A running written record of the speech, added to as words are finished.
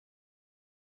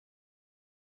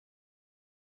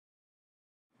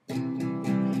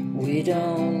We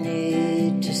don't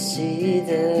need to see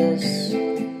this.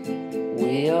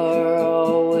 We are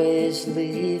always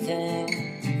leaving.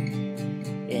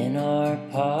 In our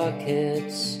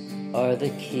pockets are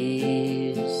the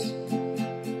keys,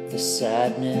 the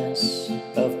sadness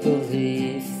of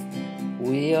belief.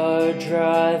 We are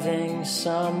driving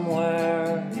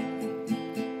somewhere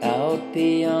out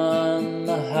beyond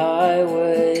the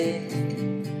highway.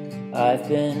 I've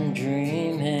been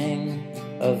dreaming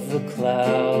of the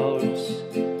clouds,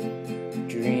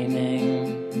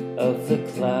 dreaming of the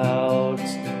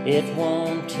clouds. It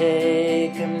won't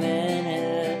take a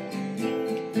minute.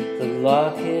 The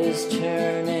lock is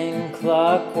turning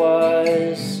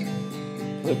clockwise.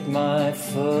 Put my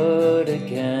foot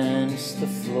against the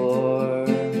floor.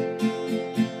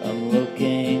 I'm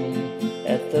looking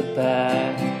at the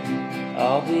back.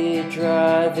 I'll be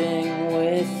driving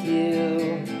with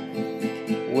you,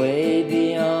 way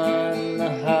beyond the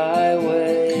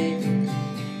highway.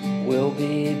 We'll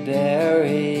be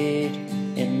buried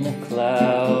in the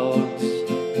clouds,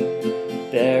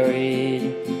 buried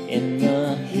in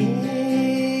the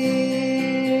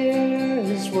here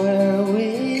is where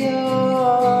we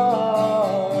are,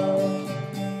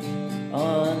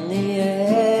 on the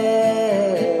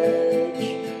edge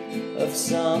of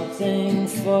something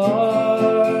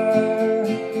far.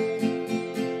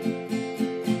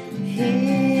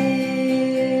 Here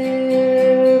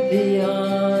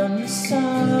beyond the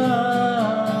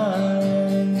signs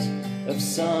of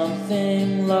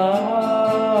something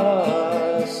lost,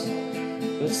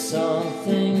 but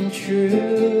something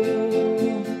true.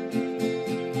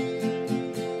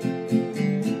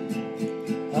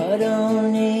 I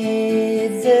don't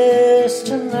need this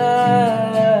to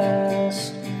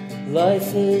last.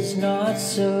 Life is not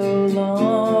so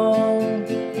long.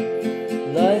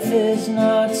 Life is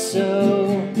not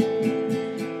so.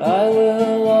 I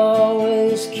will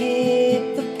always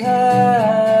keep the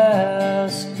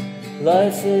past.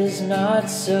 Life is not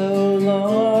so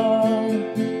long.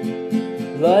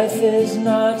 Life is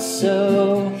not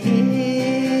so.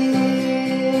 Here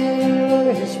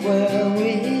is where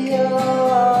we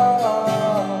are,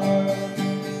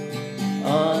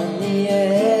 on the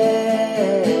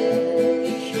edge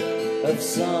of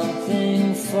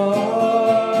something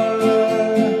far.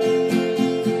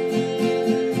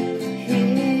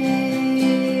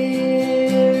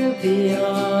 Here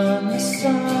beyond the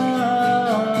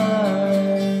signs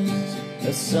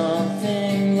of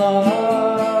something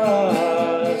lost,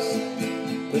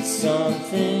 but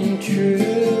something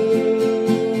true.